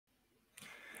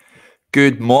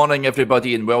Good morning,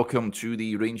 everybody, and welcome to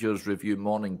the Rangers Review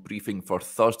morning briefing for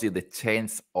Thursday, the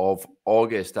 10th of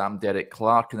August. I'm Derek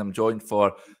Clark, and I'm joined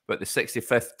for about the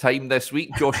 65th time this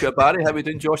week. Joshua Barry, how are we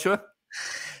doing, Joshua?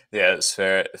 Yeah, it's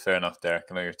fair enough, Derek.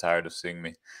 I know you're tired of seeing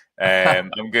me. I'm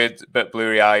good, a bit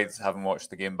blurry-eyed. Haven't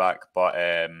watched the game back, but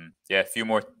yeah, a few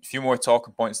more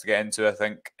talking points to get into. I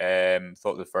think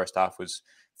thought the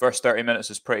first 30 minutes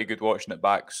was pretty good watching it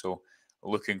back. So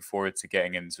looking forward to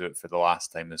getting into it for the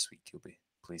last time this week. You'll be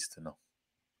pleased to know.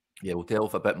 Yeah, we'll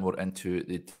delve a bit more into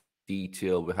the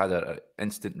detail. We had an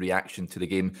instant reaction to the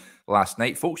game last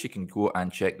night. Folks, you can go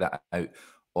and check that out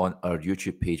on our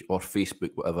YouTube page or Facebook,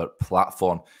 whatever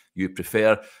platform you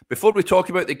prefer. Before we talk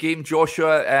about the game,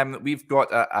 Joshua, we've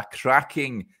got a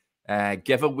cracking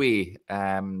giveaway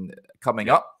coming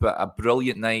up. A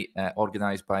brilliant night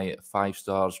organised by 5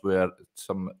 Stars, where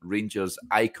some Rangers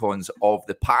icons of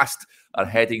the past are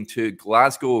heading to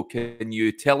Glasgow. Can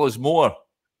you tell us more?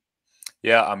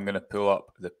 Yeah, I'm going to pull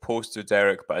up the poster,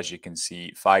 Derek, but as you can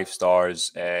see, 5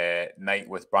 Stars night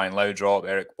with Brian Laudrup,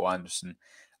 Eric Bo Anderson,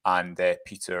 and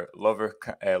Peter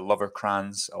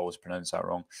Lovercrans. I always pronounce that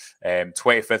wrong.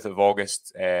 25th of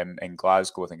August in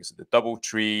Glasgow. I think it's at the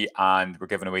Doubletree, and we're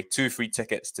giving away 2 free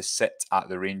tickets to sit at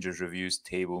the Rangers Reviews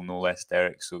table, no less,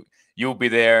 Derek. So you'll be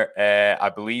there, I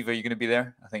believe. Are you going to be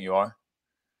there? I think you are.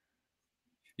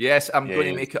 Yes, I'm going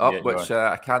to make it up, which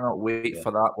I cannot wait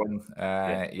for that one.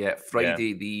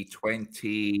 Friday the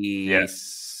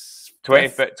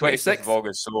 25th of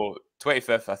August. So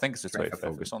 25th, I think it's the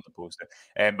 25th. It's on the poster.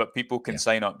 But people can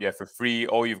sign up, for free.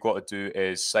 All you've got to do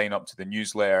is sign up to the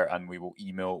newsletter, and we'll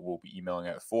be emailing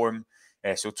out a form.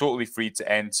 So totally free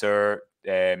to enter.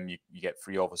 You get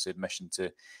free, obviously, admission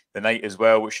to the night as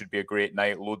well, which should be a great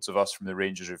night. Loads of us from the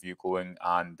Rangers Review going,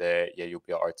 and you'll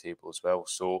be at our table as well.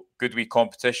 So good week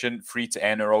competition, free to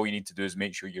enter. All you need to do is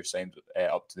make sure you're signed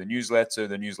up to the newsletter.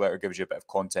 The newsletter gives you a bit of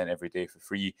content every day for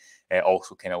free.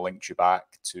 Also kind of links you back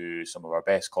to some of our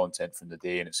best content from the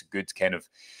day, and it's a good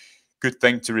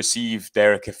thing to receive,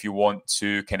 Derek, if you want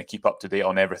to kind of keep up to date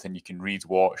on everything you can read,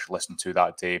 watch, listen to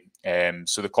that day.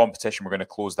 So the competition, we're going to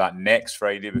close that next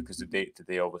Friday, because the date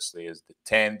today obviously is the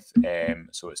 10th.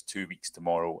 So it's 2 weeks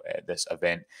tomorrow at this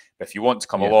event. But if you want to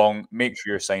come along, make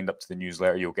sure you're signed up to the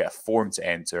newsletter. You'll get a form to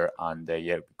enter, and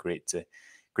it'd be great to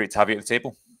have you at the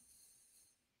table.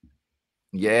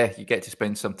 Yeah, you get to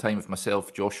spend some time with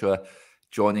myself, Joshua,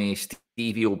 Johnny,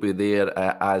 Stevie will be there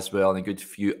as well, and a good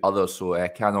few others. So I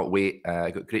cannot wait. I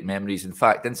got great memories. In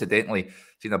fact, incidentally,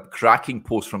 seen a cracking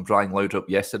post from Brian Laudrup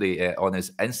yesterday on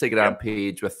his Instagram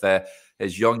page with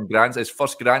his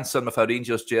first grandson with a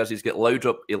Rangers jersey. He's got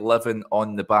Laudrup 11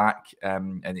 on the back,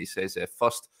 and he says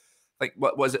first, like,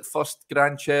 what was it? First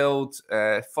grandchild,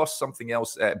 first something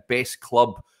else, best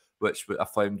club, which I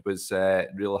found was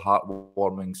real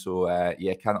heartwarming. So,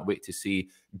 cannot wait to see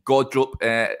Godrup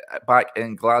back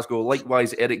in Glasgow.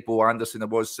 Likewise, Eric Bo Anderson.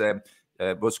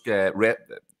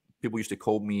 People used to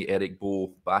call me Eric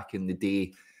Bo back in the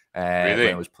day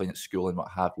when I was playing at school and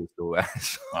what have you.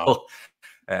 So,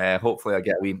 hopefully I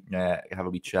get have a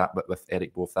wee chat with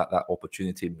Eric Bo if that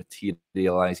opportunity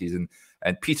materialises.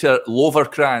 And Peter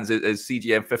Lovercrans is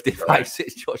CGM 55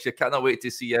 says, Josh, I cannot wait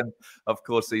to see him. Of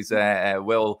course, he's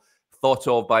well thought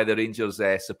of by the Rangers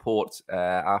support,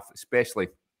 especially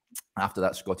after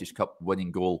that Scottish Cup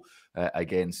winning goal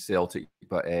against Celtic.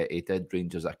 But he did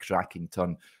Rangers a cracking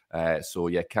turn. So,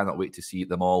 cannot wait to see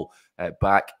them all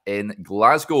back in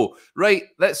Glasgow. Right,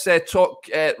 let's talk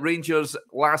Rangers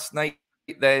last night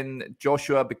then,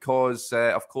 Joshua, because,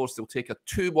 of course, they'll take a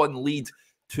 2-1 lead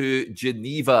to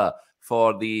Geneva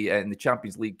for in the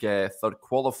Champions League third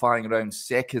qualifying round,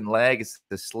 second leg. It's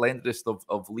the slenderest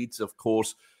of leads, of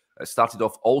course. Started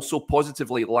off also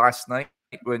positively last night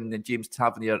when James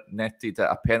Tavernier netted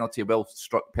a penalty,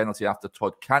 well-struck penalty after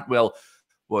Todd Cantwell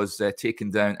was taken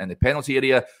down in the penalty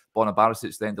area. Borna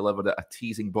Barisic then delivered a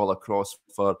teasing ball across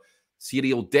for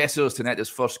Cyril Dessers to net his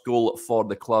first goal for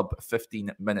the club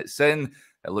 15 minutes in.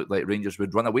 It looked like Rangers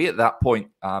would run away at that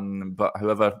point, but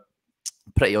however,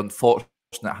 pretty unfortunate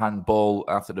handball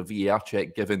after the VAR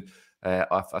check given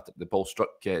after the ball struck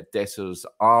Dessers'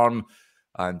 arm.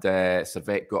 And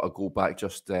Servette got a goal back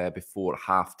just before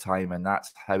half-time, and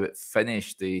that's how it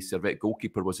finished. The Servette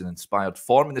goalkeeper was in inspired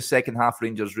form in the second half.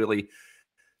 Rangers really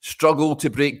struggled to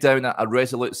break down a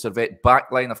resolute Servette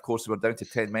backline. Of course, they were down to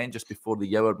 10 men just before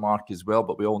the hour mark as well,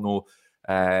 but we all know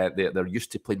they're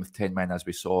used to playing with 10 men, as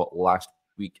we saw last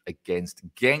week against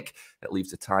Genk. It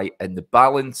leaves the tie in the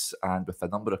balance, and with a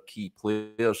number of key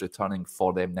players returning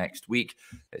for them next week,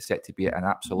 it's set to be an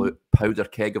absolute powder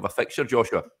keg of a fixture,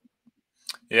 Joshua.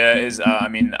 Yeah, it is. I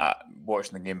mean,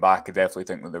 watching the game back, I definitely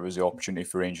think that there was the opportunity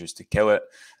for Rangers to kill it.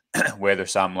 Whether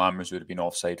Sam Lammers would have been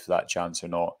offside for that chance or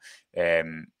not,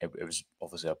 it was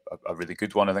obviously a really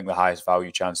good one. I think the highest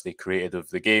value chance they created of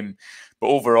the game. But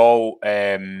overall,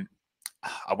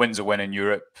 a win's a win in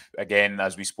Europe. Again,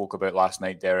 as we spoke about last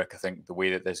night, Derek, I think the way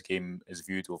that this game is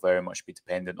viewed will very much be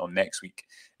dependent on next week.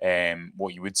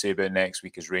 What you would say about next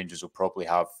week is Rangers will probably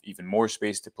have even more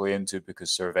space to play into because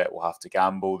Servette will have to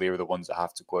gamble. They are the ones that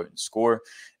have to go out and score.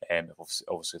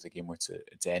 Obviously, if the game were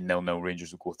to end 0-0,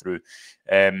 Rangers will go through.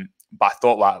 But I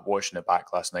thought that watching it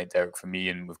back last night, Derek, for me,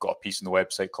 and we've got a piece on the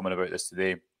website coming about this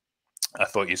today, I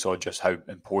thought you saw just how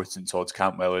important Todd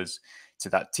Cantwell is to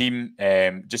that team.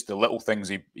 Just the little things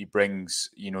he brings,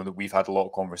 that we've had a lot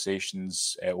of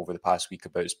conversations over the past week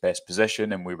about his best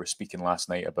position, and we were speaking last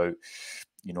night about,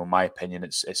 my opinion,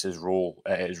 it's his role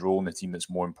in the team that's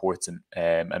more important.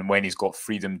 And when he's got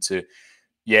freedom to,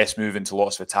 yes, move into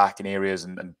lots of attacking areas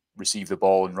and receive the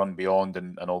ball and run beyond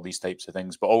and all these types of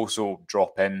things, but also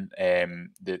drop in.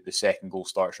 The second goal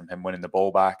starts from him winning the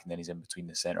ball back, and then he's in between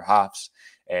the centre halves.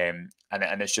 And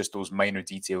it's just those minor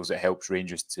details that helps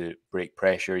Rangers to break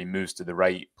pressure. He moves to the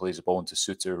right, plays the ball into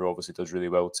Souttar, who obviously does really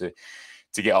well to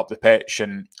get up the pitch.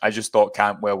 And I just thought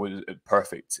Cantwell was a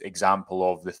perfect example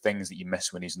of the things that you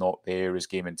miss when he's not there, his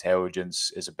game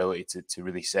intelligence, his ability to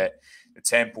really set the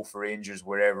tempo for Rangers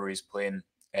wherever he's playing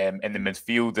in the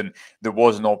midfield. And there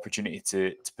was an opportunity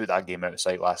to put that game out of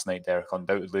sight last night, Derek,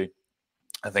 undoubtedly.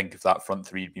 I think if that front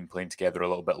three had been playing together a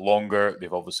little bit longer,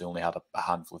 they've obviously only had a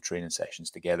handful of training sessions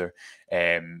together,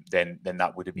 then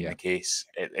that would have been the case.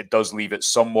 It does leave it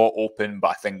somewhat open, but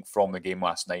I think from the game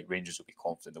last night, Rangers will be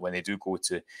confident that when they do go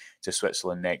to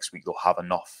Switzerland next week, they'll have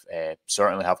enough,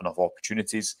 certainly have enough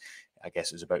opportunities. I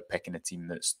guess it's about picking a team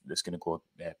that's going to go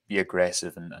be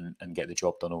aggressive and get the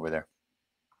job done over there.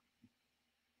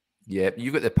 Yeah,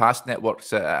 you got the past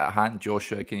networks at hand,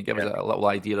 Joshua. Can you give us a little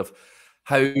idea of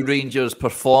how Rangers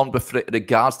performed with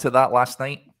regards to that last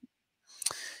night?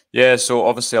 Yeah, so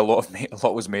obviously a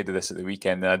lot was made of this at the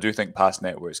weekend, and I do think past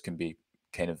networks can be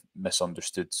kind of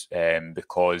misunderstood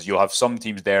because you'll have some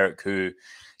teams, Derek, who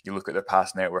you look at their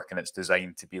past network and it's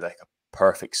designed to be like a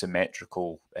perfect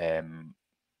symmetrical kind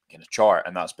of chart,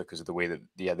 and that's because of the way that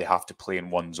they have to play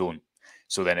in one zone.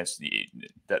 So then it's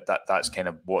that's kind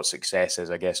of what success is,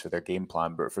 I guess, for their game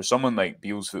plan. But for someone like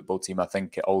Beale's football team, I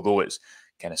think although it's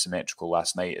kind of symmetrical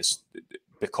last night, it's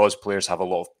because players have a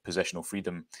lot of positional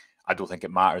freedom. I don't think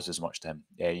it matters as much to him.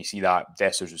 You see that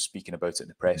Dessers was speaking about it in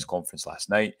the press conference last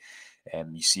night.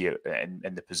 You see it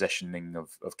in the positioning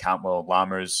of Cantwell and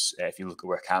Lammers. If you look at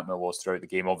where Cantwell was throughout the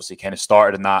game, obviously kind of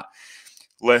started in that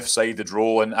left-sided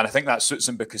role, and I think that suits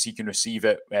him because he can receive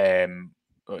it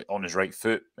on his right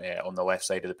foot on the left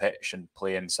side of the pitch and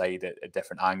play inside at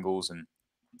different angles. And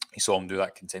he saw him do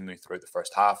that continually throughout the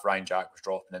first half. Ryan Jack was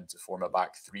dropping in to form a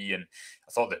back three, and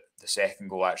I thought that the second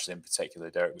goal actually in particular,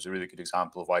 Derek, was a really good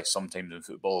example of why sometimes in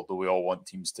football, although we all want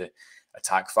teams to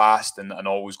attack fast and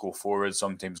always go forward,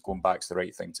 sometimes going back's the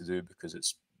right thing to do because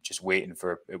it's just waiting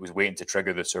to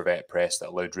trigger the Servette press that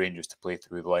allowed Rangers to play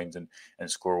through the lines and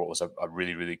score what was a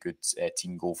really, really good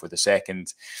team goal for the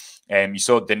second. You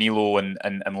saw Danilo and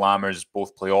Lammers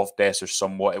both play off Dessers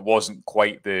somewhat. It wasn't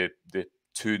quite the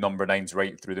two number nines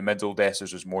right through the middle.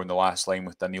 Dessers was more in the last line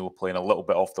with Danilo playing a little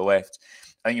bit off the left.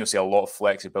 I think you'll see a lot of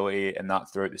flexibility in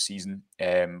that throughout the season.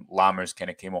 Lammers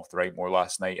kind of came off the right more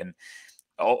last night, and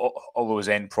although his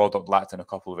end product lacked on a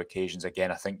couple of occasions,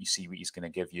 again, I think you see what he's going to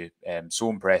give you. So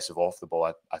impressive off the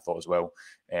ball, I thought as well,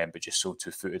 but just so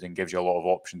two-footed and gives you a lot of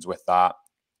options with that.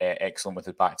 Excellent with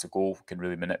the back to goal, can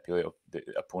really manipulate the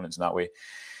opponents in that way.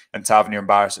 And Tavernier and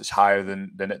Barisic higher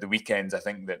than at the weekends. I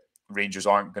think that Rangers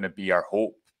aren't going to be our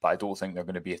hope, but I don't think they're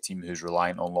going to be a team who's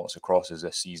reliant on lots of crosses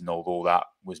this season, although that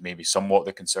was maybe somewhat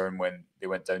the concern when they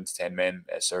went down to 10 men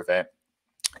at Servette.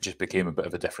 It just became a bit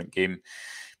of a different game.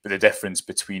 But the difference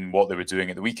between what they were doing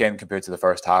at the weekend compared to the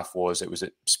first half was it was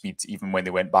at speed. Even when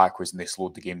they went backwards and they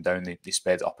slowed the game down, they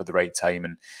sped up at the right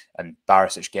time. And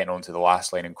Barisic getting onto the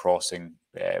last line and crossing,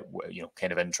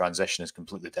 kind of in transition is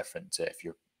completely different to if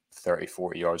you're 30,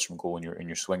 40 yards from goal and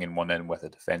you're swinging one in with a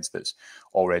defence that's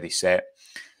already set.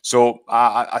 So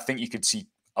I think you could see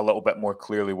a little bit more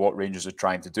clearly what Rangers are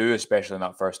trying to do, especially in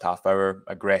that first half hour.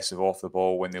 Aggressive off the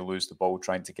ball when they lose the ball,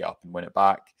 trying to get up and win it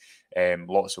back.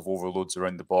 lots of overloads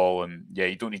around the ball. And yeah,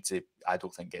 you don't need to, I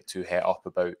don't think, get too het up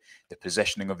about the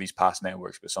positioning of these pass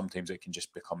networks, but sometimes it can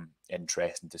just become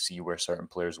interesting to see where certain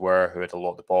players were who had a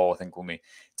lot of the ball. I think only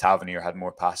Tavernier had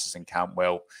more passes than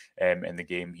Campbell in the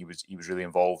game. He was really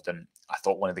involved. And I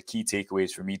thought one of the key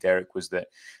takeaways for me, Derek, was that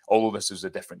although this was a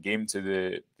different game to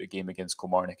the game against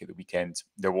Kilmarnock at the weekend,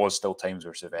 there was still times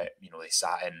where Servette, they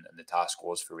sat in, and the task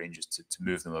was for Rangers to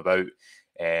move them about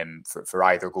for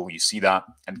either goal. You see that,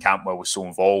 and Campbell was so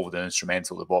involved and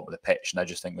instrumental at the bottom of the pitch, and I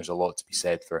just think there's a lot to be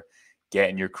said for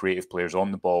getting your creative players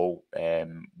on the ball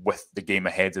with the game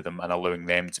ahead of them and allowing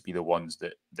them to be the ones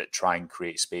that try and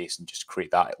create space and just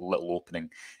create that little opening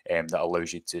that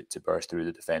allows you to burst through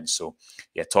the defence. So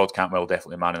yeah, Todd Cantwell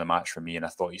definitely man of the match for me, and I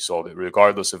thought you saw that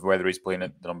regardless of whether he's playing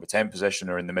at the number 10 position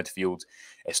or in the midfield,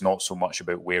 it's not so much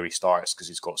about where he starts because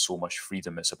he's got so much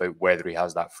freedom. It's about whether he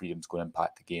has that freedom to go and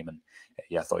impact the game, and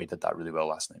yeah, I thought he did that really well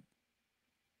last night.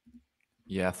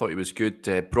 Yeah, I thought he was good.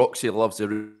 Broxy loves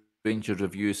the Ranger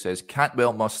review, says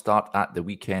Cantwell must start at the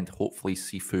weekend, hopefully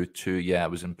Sifu too. Yeah, I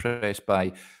was impressed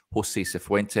by Jose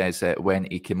Cifuentes when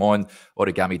he came on.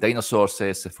 Origami Dinosaur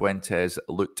says Cifuentes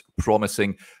looked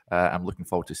promising. I'm looking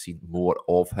forward to seeing more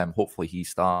of him. Hopefully he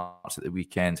starts at the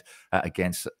weekend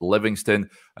against Livingston.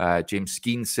 James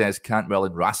Skeen says Cantwell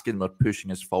and Raskin were pushing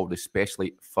us forward,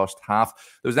 especially first half.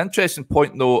 There was an interesting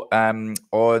point though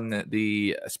on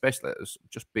the, especially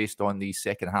just based on the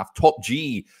second half. Top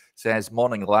G says,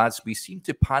 morning lads, we seem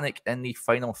to panic in the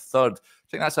final third. I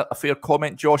think that's a fair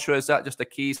comment, Joshua. Is that just a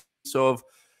case of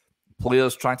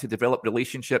players trying to develop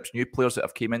relationships, new players that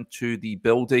have came into the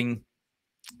building?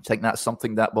 Do you think that's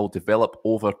something that will develop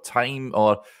over time,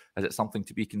 or is it something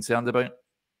to be concerned about?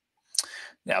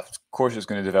 Yeah, of course it's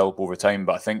going to develop over time,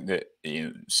 but I think that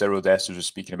Cyril Dessers was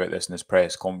speaking about this in his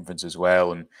press conference as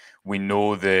well, and we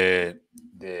know the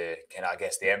kind of, I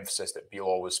guess, the emphasis that Beale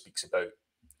always speaks about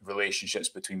relationships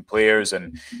between players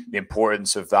and the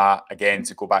importance of that. Again,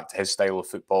 to go back to his style of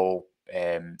football,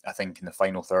 I think in the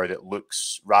final third it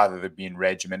looks, rather than being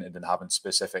regimented and having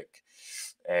specific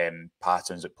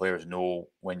patterns that players know,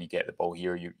 when you get the ball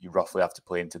here, you roughly have to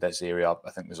play into this area. I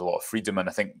think there's a lot of freedom, and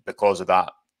I think because of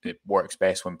that, it works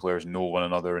best when players know one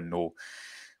another and know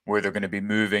where they're going to be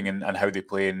moving and how they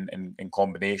play in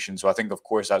combination. So I think, of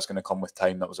course, that's going to come with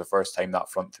time. That was the first time that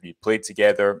front three played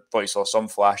together. Thought you saw some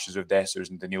flashes of Dessers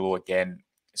and Danilo again.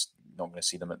 It's not going to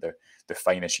see them at their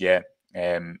finest yet.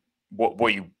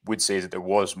 What you would say is that there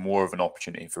was more of an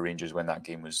opportunity for Rangers when that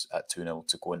game was at 2-0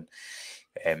 to go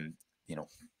and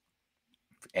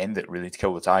end it, really, to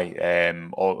kill the tie.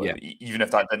 Even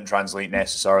if that didn't translate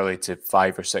necessarily to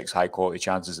 5 or 6 high quality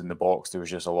chances in the box, there was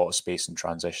just a lot of space in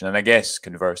transition. And I guess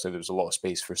conversely, there was a lot of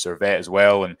space for Servette as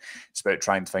well. And it's about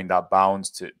trying to find that balance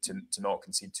to not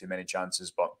concede too many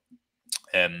chances. But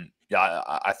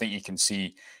I think you can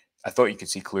see, I thought you could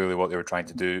see clearly what they were trying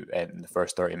to do in the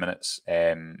first 30 minutes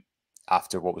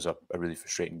after what was a really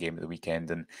frustrating game at the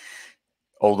weekend. And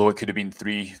although it could have been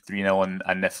 3-0,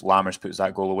 and if Lammers puts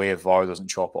that goal away, if VAR doesn't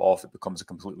chop it off, it becomes a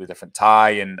completely different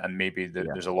tie, and maybe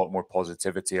there's a lot more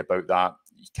positivity about that.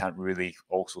 You can't really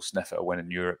also sniff at a win in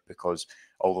Europe, because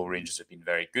although Rangers have been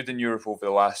very good in Europe over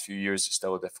the last few years, it's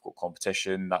still a difficult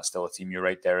competition. That's still a team, you're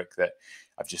right, Derek, that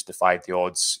have just defied the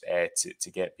odds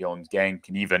to get beyond Genk.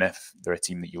 And even if they're a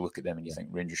team that you look at them and you think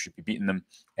Rangers should be beating them,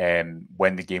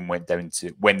 when they went down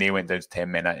to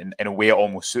 10 men, in a way it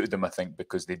almost suited them, I think,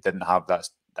 because they didn't have that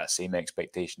same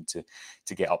expectation to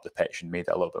get up the pitch, and made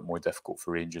it a little bit more difficult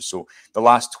for Rangers. So the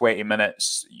last 20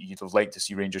 minutes, you'd have liked to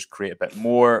see Rangers create a bit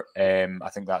more. I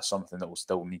think that's something that will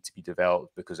still need to be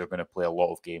developed, because they're going to play a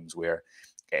lot of games where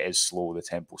it is slow, the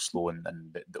tempo's slow, and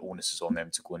the onus is on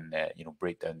them to go and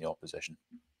break down the opposition.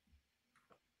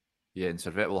 Yeah, and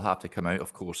Servette will have to come out,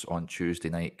 of course, on Tuesday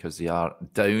night, because they are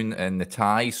down in the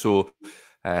tie. So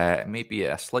maybe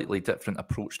a slightly different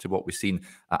approach to what we've seen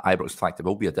at Ibrox. In fact, it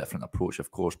will be a different approach,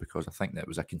 of course, because I think that it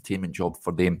was a containment job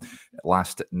for them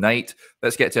last night.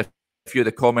 Let's get to a few of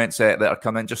the comments that are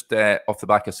coming just off the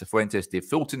back of Cifuentes. Dave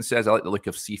Fulton says, I like the look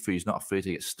of Sifu. He's not afraid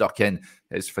to get stuck in.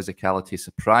 His physicality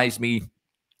surprised me.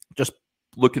 Just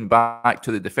looking back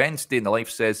to the defence, Day in the Life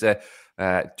says,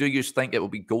 do you think it will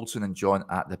be Goldson and John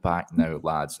at the back now,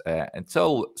 lads?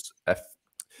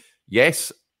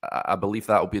 Yes, I believe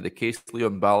that will be the case.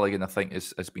 Leon Balogun, I think,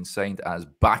 has been signed as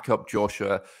backup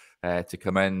Joshua to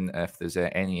come in if there's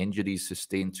any injuries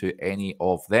sustained to any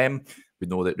of them. We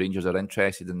know that Rangers are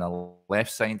interested in the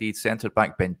left-sided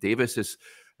centre-back. Ben Davis is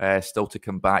still to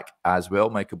come back as well.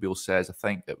 Michael Beale says, I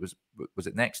think it was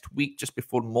it next week, just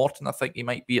before Morton, I think he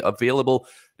might be available.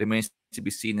 Remains to be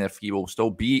seen if he will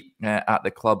still be at the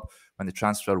club when the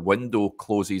transfer window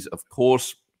closes, of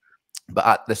course. But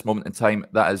at this moment in time,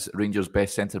 that is Rangers'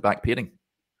 best centre-back pairing.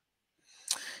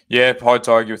 Yeah, hard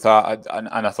to argue with that. And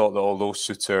I thought that although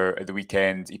Souttar at the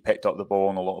weekend, he picked up the ball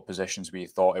in a lot of positions where he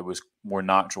thought it was more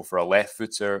natural for a left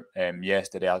footer.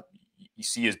 Yesterday, you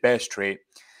see his best trait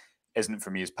isn't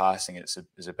for me his passing, it's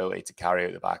his ability to carry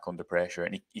out the back under pressure.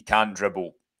 And he can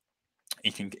dribble.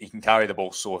 He can carry the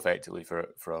ball so effectively for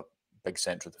a big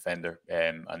central defender,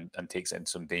 and takes it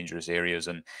into some dangerous areas.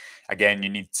 And again, you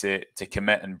need to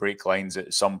commit and break lines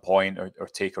at some point, or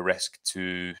take a risk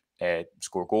to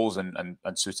score goals. And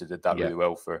Souttar did that really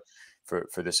well for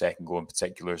the second goal in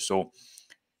particular. So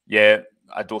yeah,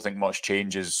 I don't think much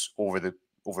changes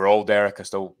overall, Derek. I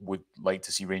still would like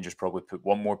to see Rangers probably put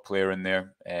one more player in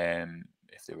there.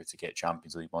 If they were to get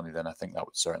Champions League money, then I think that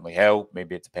would certainly help.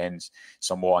 Maybe it depends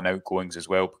somewhat on outgoings as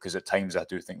well, because at times I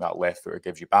do think that left footer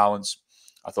gives you balance.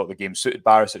 I thought the game suited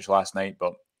Barisic last night,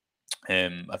 but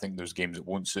I think there's games that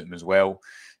won't suit him as well.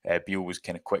 Beale was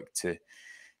kind of quick to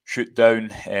shoot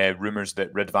down rumours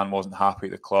that Ridvan wasn't happy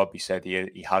at the club. He said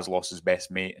he has lost his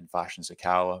best mate in Fashion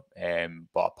Sakala.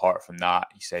 But apart from that,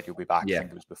 he said he'll be back. I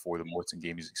think it was before the Morton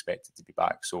game, he's expected to be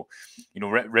back. So,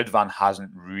 Ridvan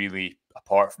hasn't really,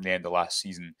 apart from the end of last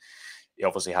season, he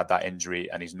obviously had that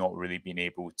injury and he's not really been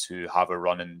able to have a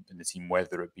run in the team,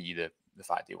 whether it be the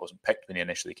fact that he wasn't picked when he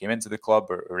initially came into the club,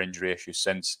 or injury issues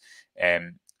since.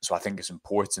 So I think it's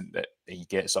important that he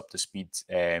gets up to speed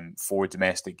for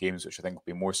domestic games, which I think will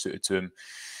be more suited to him.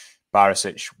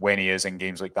 Barisic, when he is in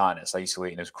games like that and it's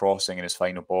isolating his crossing and his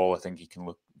final ball, I think he can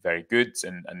look very good.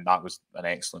 And that was an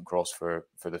excellent cross for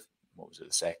the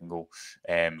second goal.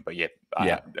 But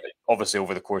obviously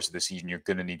over the course of the season, you're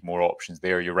going to need more options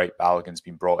there. You're right, Balogun's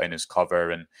been brought in as cover,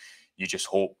 and you just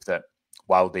hope that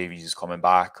while Davies is coming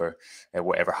back, or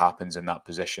whatever happens in that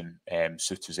position,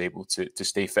 Souttar's able to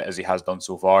stay fit as he has done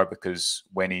so far. Because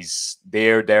when he's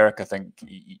there, Derek, I think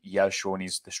he has shown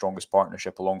he's the strongest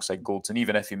partnership alongside Goldson,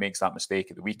 even if he makes that mistake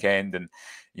at the weekend. And,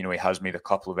 he has made a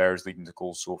couple of errors leading to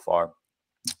goals so far.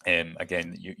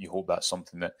 Again, you hope that's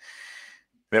something that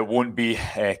won't be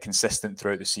consistent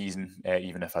throughout the season,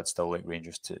 even if I'd still like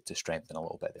Rangers to strengthen a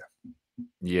little bit there.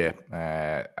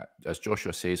 Yeah, as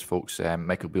Joshua says, folks,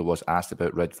 Michael Beale was asked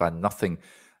about Ridvan. Nothing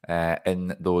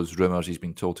in those rumours. He's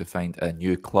been told to find a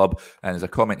new club. And there's a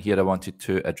comment here I wanted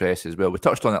to address as well. We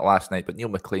touched on it last night, but Neil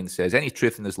McLean says, any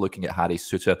truth in this looking at Harry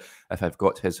Souttar, if I've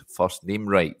got his first name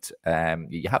right?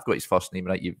 You have got his first name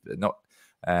right. You've not,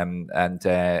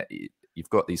 you've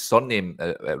got his surname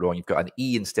wrong. You've got an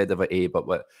E instead of an A, but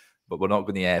we're not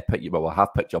going to pick you. Well, we'll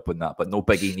have picked you up on that, but no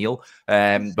biggie, Neil.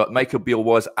 But Michael Beale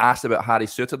was asked about Harry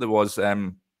Souttar. There was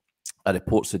a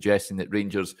report suggesting that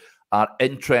Rangers are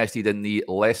interested in the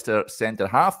Leicester centre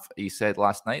half. He said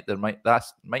last night that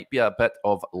might be a bit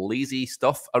of lazy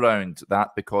stuff around that,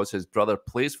 because his brother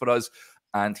plays for us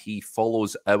and he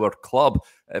follows our club.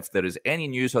 If there is any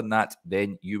news on that,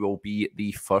 then you will be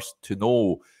the first to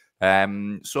know.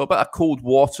 So a bit of cold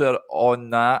water on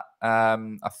that,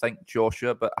 I think,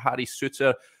 Joshua. But Harry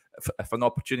Souttar, if an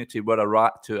opportunity were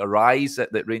to arise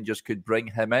that Rangers could bring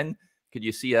him in, could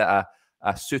you see a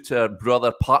Souttar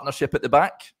brother partnership at the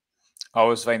back? I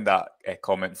always find that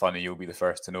comment funny. You'll be the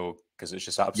first to know, because it's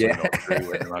just absolutely not true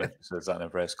when the manager says that in a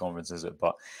press conference, is it?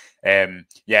 But I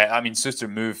mean, Souttar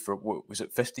moved for, what was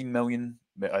it, 15 million?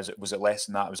 Was it less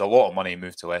than that? It was a lot of money he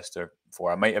moved to Leicester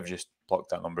for. I might have just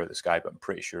plucked that number at the sky, but I'm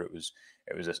pretty sure it was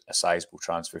a sizable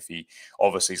transfer fee.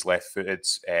 Obviously, he's left-footed,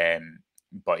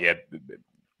 but yeah,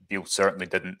 Beale certainly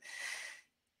didn't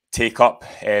take up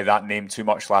that name too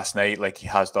much last night, like he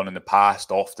has done in the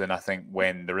past. Often, I think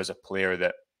when there is a player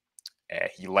that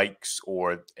he likes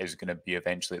or is going to be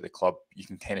eventually at the club, you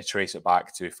can kind of trace it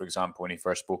back to, for example, when he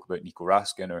first spoke about Nico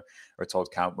Raskin or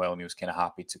Todd Cantwell, and he was kind of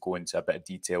happy to go into a bit of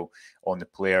detail on the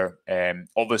player.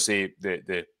 Obviously,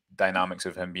 the dynamics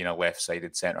of him being a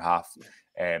left-sided centre-half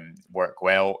work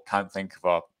well. Can't think of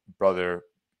a brother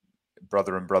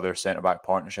and brother centre-back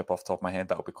partnership off the top of my head.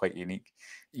 That would be quite unique.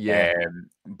 Yeah.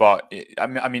 But,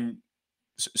 I mean,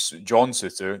 John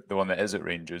Souttar, the one that is at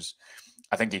Rangers,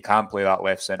 I think he can play that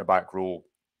left centre-back role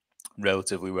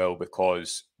relatively well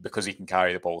because he can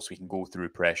carry the ball, so he can go through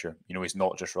pressure. He's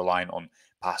not just reliant on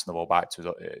passing the ball back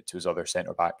to his other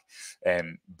centre-back.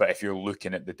 But if you're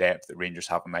looking at the depth that Rangers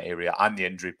have in that area and the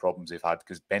injury problems they've had,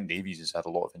 because Ben Davies has had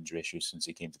a lot of injury issues since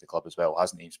he came to the club as well,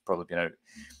 hasn't he? He's probably been out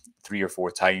 3 or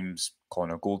 4 times.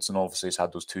 Connor Goldson obviously has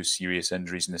had those 2 serious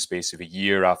injuries in the space of a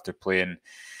year after playing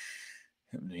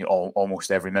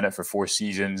almost every minute for 4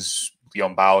 seasons.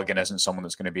 Leon Balogun isn't someone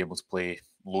that's going to be able to play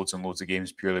loads and loads of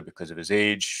games purely because of his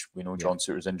age. We know John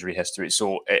Souttar's injury history.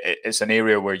 So it's an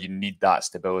area where you need that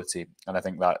stability. And I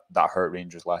think that hurt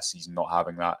Rangers last season, not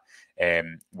having that.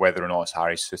 Whether or not it's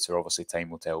Harry Souttar, obviously time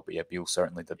will tell. But yeah, Beale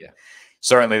certainly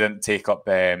didn't take up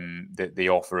the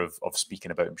offer of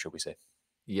speaking about him, shall we say.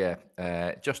 Yeah,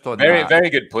 just on very, that. very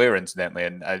good player, incidentally.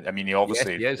 And I mean, he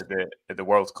obviously, yes, at the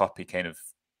World Cup, he kind of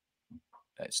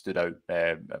stood out.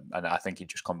 And I think he'd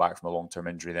just come back from a long-term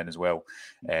injury then as well.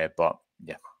 But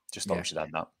yeah, just thought we should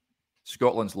add that.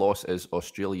 Scotland's loss is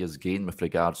Australia's gain with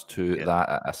regards to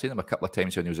that. I've seen him a couple of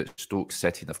times when he was at Stoke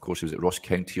City, and of course he was at Ross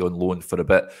County on loan for a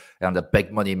bit, and a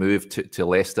big money move to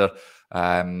Leicester.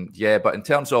 But in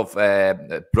terms of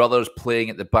brothers playing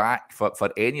at the back for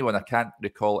anyone, I can't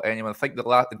recall anyone. I think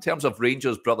that in terms of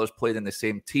Rangers brothers played in the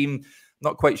same team.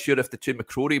 Not quite sure if the two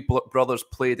McCrory brothers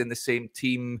played in the same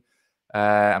team.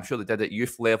 I'm sure they did at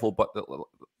youth level, but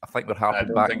I think we're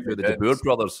harping back through the De Boer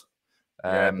brothers.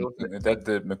 I don't think they did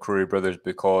the McCrory brothers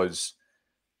because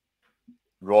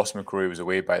Ross McCrory was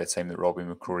away by the time that Robbie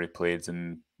McCrory played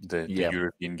in the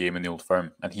European game in the Old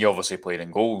Firm. And he obviously played in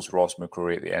goals, Ross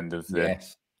McCrory, at the end of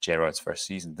Gerrard's first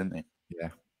season, didn't he?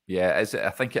 Yeah. I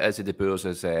think it is the De Boers,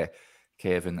 as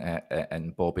Kevin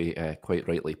and Bobby quite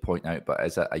rightly point out, but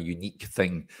it's a unique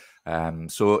thing. I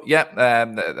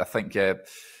think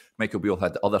Michael Beale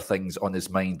had other things on his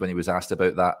mind when he was asked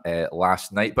about that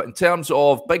last night. But in terms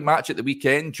of big match at the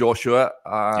weekend, Joshua,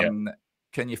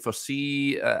 can you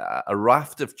foresee a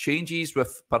raft of changes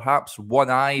with perhaps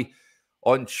one eye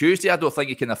on Tuesday? I don't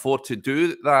think you can afford to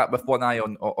do that with one eye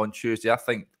on Tuesday. I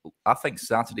think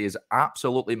Saturday is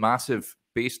absolutely massive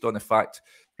based on the fact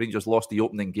Rangers lost the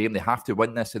opening game. They have to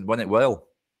win this and win it well.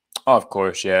 Oh, of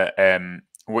course, yeah.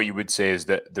 What you would say is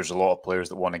that there's a lot of players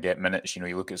that want to get minutes. You know,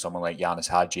 you look at someone like Yanis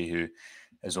Hadji, who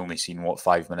has only seen,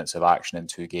 5 minutes of action in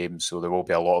 2 games. So there will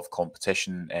be a lot of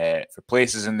competition for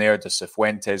places in there. Does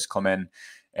Cifuentes come in?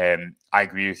 I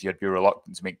agree with you. I'd be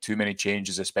reluctant to make too many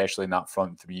changes, especially in that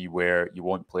front three where you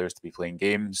want players to be playing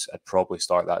games. I'd probably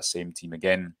start that same team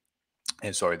again.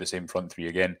 The same front three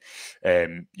again.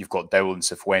 You've got Dowell and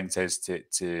Cifuentes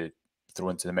to throw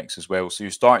into the mix as well. So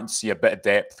you're starting to see a bit of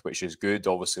depth, which is good.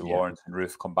 Obviously, Lawrence and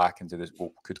Roof could come back into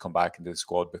the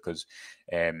squad because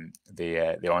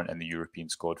they aren't in the European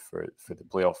squad for the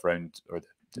playoff round or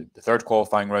the third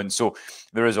qualifying round. So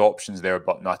there is options there,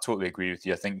 but no, I totally agree with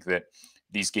you. I think that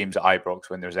these games at Ibrox,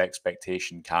 when there's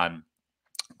expectation, can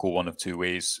go one of two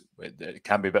ways. It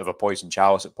can be a bit of a poison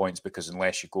chalice at points, because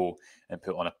unless you go and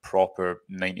put on a proper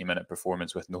 90-minute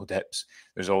performance with no dips,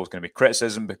 there's always going to be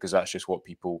criticism, because that's just what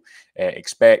people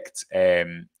expect.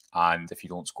 And if you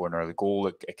don't score an early goal,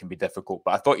 it can be difficult.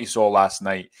 But I thought you saw last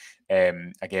night,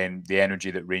 again, the energy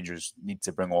that Rangers need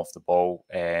to bring off the ball,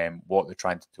 what they're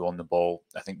trying to do on the ball.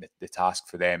 I think that the task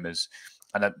for them is,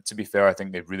 and to be fair, I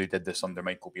think they really did this under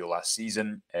Michael Beale last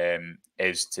season,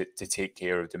 is to take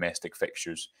care of domestic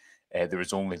fixtures. There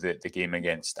was only the game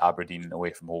against Aberdeen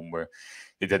away from home where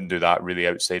they didn't do that really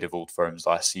outside of Old Firms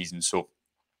last season. So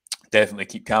definitely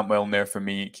keep Cantwell in there for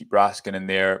me, keep Raskin in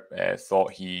there.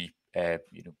 Thought he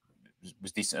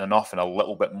was decent enough and a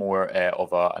little bit more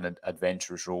of an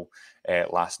adventurous role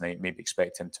last night. Maybe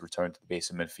expect him to return to the base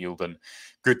of midfield. And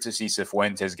good to see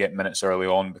Cifuentes get minutes early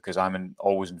on, because I'm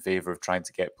always in favour of trying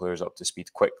to get players up to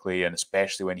speed quickly, and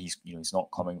especially when he's not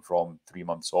coming from 3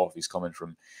 months off. He's coming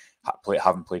from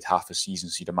having played half a season,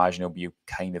 so you'd imagine he'll be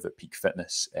kind of at peak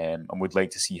fitness, and would like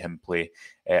to see him play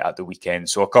at the weekend.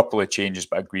 So a couple of changes,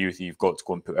 but I agree with you. You've got to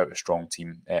go and put out a strong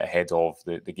team ahead of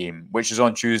the game, which is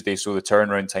on Tuesday, so the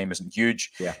turnaround time isn't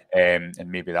huge, and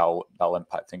maybe that'll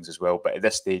impact things as well. But at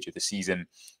this stage of the season,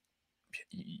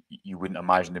 you wouldn't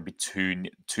imagine there'd be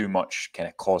too much kind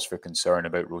of cause for concern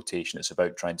about rotation. It's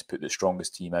about trying to put the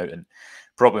strongest team out, and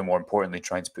probably more importantly,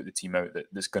 trying to put the team out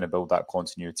that's going to build that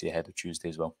continuity ahead of Tuesday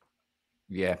as well.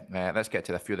 Yeah, let's get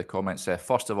to a few of the comments.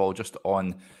 First of all, just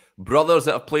on brothers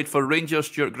that have played for Rangers,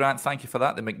 Stuart Grant, thank you for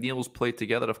that. The McNeils played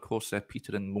together, of course,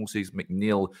 Peter and Moses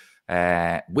McNeil,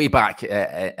 way back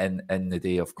in the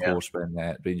day, of course,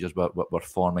 when Rangers were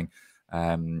forming.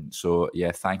 So,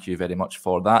 yeah, thank you very much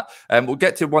for that. We'll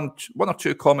get to one or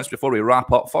two comments before we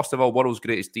wrap up. First of all, world's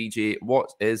greatest DJ,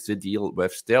 what is the deal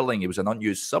with Sterling? He was an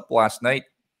unused sub last night.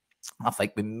 I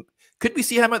think could we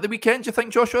see him at the weekend, do you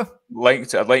think, Joshua?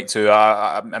 I'd like to.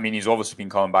 I mean, he's obviously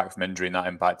been coming back from injury, and that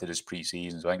impacted his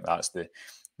pre-season. So I think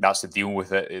that's the deal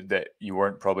with it, that you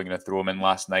weren't probably going to throw him in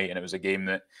last night, and it was a game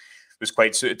that was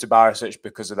quite suited to Barisic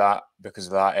because of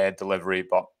that delivery.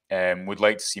 But would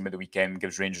like to see him at the weekend.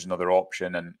 Gives Rangers another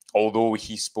option. And although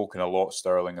he's spoken a lot,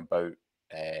 Sterling, about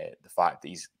the fact that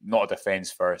he's not a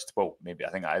defence first. Well, maybe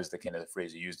I think that is the kind of the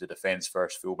phrase he used, a defence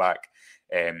first fullback.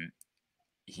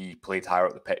 he played higher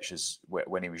up the pitch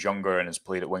when he was younger and has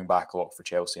played at wing back a lot for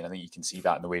Chelsea. And I think you can see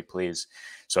that in the way he plays.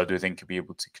 So I do think he'll be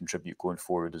able to contribute going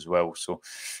forward as well. So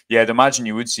yeah, I'd imagine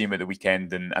you would see him at the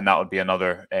weekend, and that would be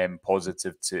another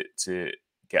positive to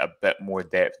get a bit more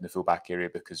depth in the full-back area,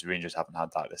 because Rangers haven't had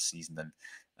that this season.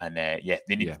 And yeah,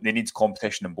 they need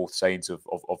competition on both sides of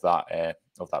that area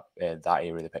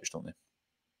of the pitch, don't they?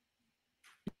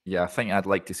 Yeah, I think I'd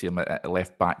like to see him at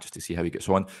left back just to see how he gets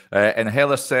on. And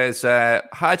Heller says,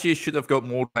 Hadji should have got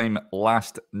more time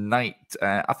last night.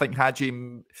 I think Hadji,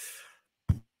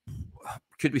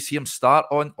 could we see him start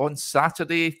on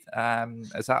Saturday?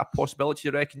 Is that a possibility,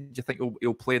 you reckon? Do you think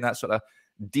he'll play in that sort of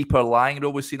deeper lying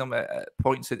role? We've seen him at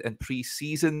points in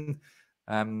pre-season.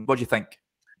 What do you think?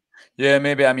 Yeah,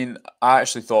 maybe. I mean, I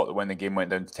actually thought that when the game went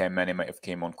down to 10 men, he might have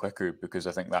came on quicker, because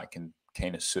I think that can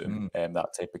kind of suit him.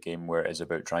 That type of game where it is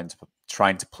about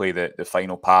trying to play the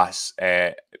final pass.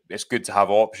 It's good to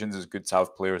have options. It's good to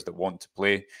have players that want to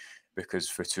play, because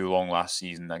for too long last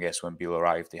season, I guess when Beale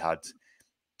arrived, they had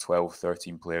 12,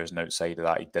 13 players, and outside of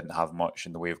that, he didn't have much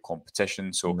in the way of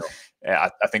competition. So I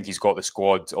think he's got the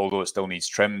squad, although it still needs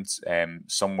trimmed,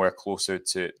 somewhere closer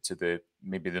to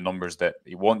maybe the numbers that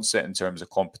he wants it in terms of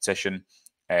competition.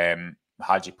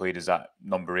 Hadji played as that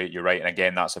number 8, you're right. And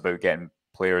again, that's about getting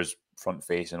players front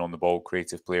face and on the ball,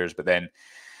 creative players. But then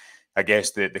I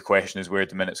guess the question is, where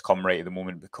do minutes come right at the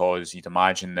moment? Because you'd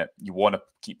imagine that you want to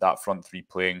keep that front three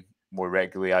playing more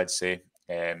regularly, I'd say.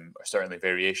 Or certainly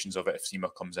variations of it if Sima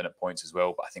comes in at points as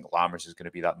well. But I think Lammers is going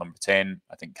to be that number 10.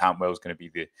 I think Cantwell is going to be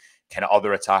the kind of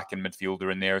other attacking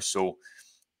midfielder in there. So,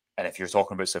 and if you're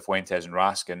talking about Cifuentes and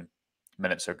Raskin,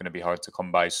 minutes are going to be hard to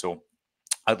come by. So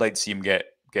I'd like to see him get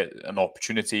an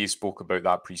opportunity. He spoke about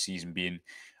that pre-season being,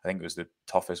 I think it was the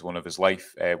toughest one of his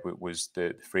life, was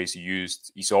the phrase he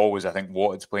used. He's always, I think,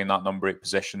 wanted to play in that number 8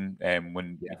 position.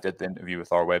 When he did the interview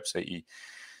with our website, he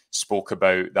spoke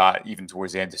about that even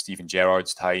towards the end of Steven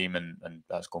Gerrard's time, and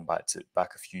that's gone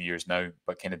back a few years now,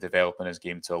 but kind of developing his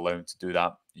game to allow him to do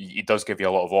that. He does give you a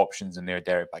lot of options in there,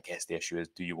 Derek, but I guess the issue is,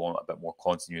 do you want a bit more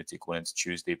continuity going into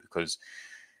Tuesday? Because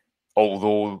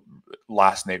although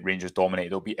last night Rangers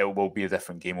dominated, it will be a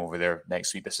different game over there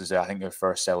next week. This is, I think, their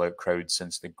first sellout crowd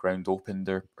since the ground opened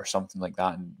or something like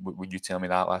that. And would you tell me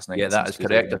that last night? Yeah, that is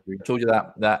correct. I told you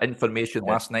that information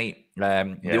last night.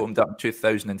 They opened up in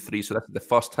 2003, so this is the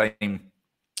first time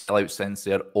sellout since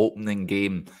their opening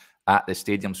game at the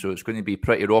stadium. So it's going to be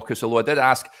pretty raucous. Although I did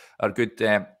ask our good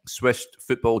Swiss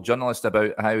football journalist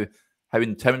about how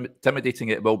intimidating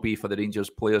it will be for the Rangers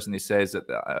players, and he says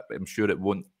that I'm sure it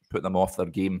won't put them off their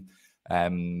game.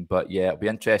 But yeah, it'll be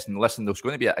interesting. Listen, there's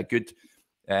going to be a good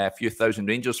few thousand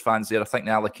Rangers fans there. I think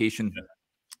the allocation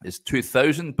is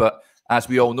 2,000, but as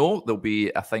we all know, there'll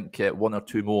be, I think, 1 or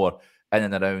 2 more in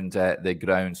and around the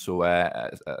ground. So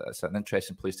it's an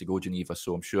interesting place to go, Geneva.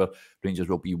 So I'm sure Rangers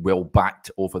will be well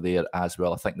backed over there as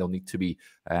well. I think they'll need to be,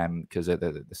 because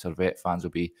the Servette fans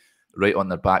will be right on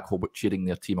their back, cheering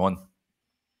their team on.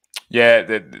 Yeah,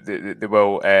 they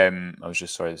will. I was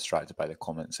just distracted by the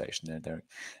comment section there, Derek.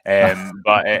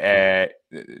 But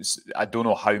I don't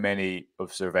know how many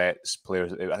of Servette's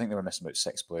players. I think they were missing about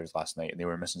 6 players last night, and they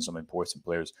were missing some important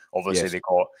players. Obviously, they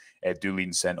got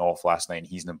Doolin sent off last night, and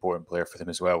he's an important player for them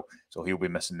as well. So he'll be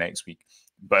missing next week.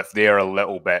 But if they're a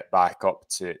little bit back up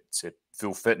to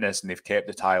full fitness, and they've kept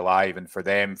the tie alive, and for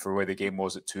them, for where the game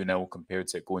was at 2-0 compared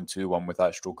to it going 2-1 with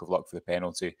that stroke of luck for the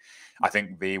penalty, I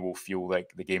think they will feel like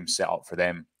the game's set up for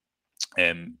them.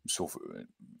 So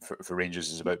for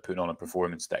Rangers, is about putting on a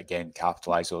performance that again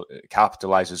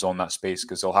capitalizes on that space,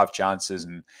 because they'll have chances,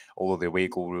 and although the away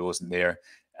goal rule isn't there,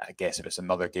 I guess if it's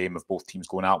another game of both teams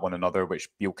going at one another, which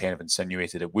Beale kind of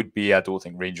insinuated it would be, I don't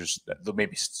think Rangers, they'll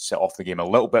maybe set off the game a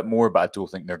little bit more, but I don't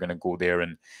think they're going to go there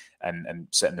and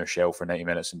sit in their shell for 90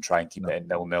 minutes and try and keep it at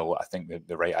 0-0. I think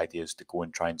the right idea is to go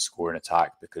and try and score an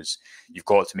attack, because you've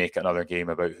got to make it another game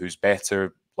about who's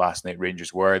better. Last night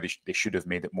Rangers were, they should have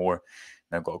made it more.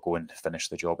 Now got to go and finish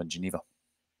the job in Geneva.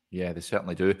 Yeah, they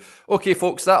certainly do. Okay,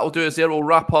 folks, that'll do us there. We'll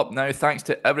wrap up now. Thanks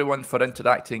to everyone for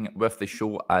interacting with the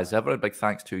show as ever. Big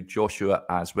thanks to Joshua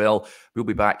as well. We'll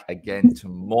be back again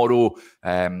tomorrow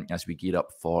as we gear up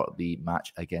for the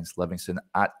match against Livingston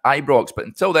at Ibrox. But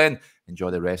until then,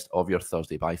 enjoy the rest of your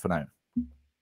Thursday. Bye for now.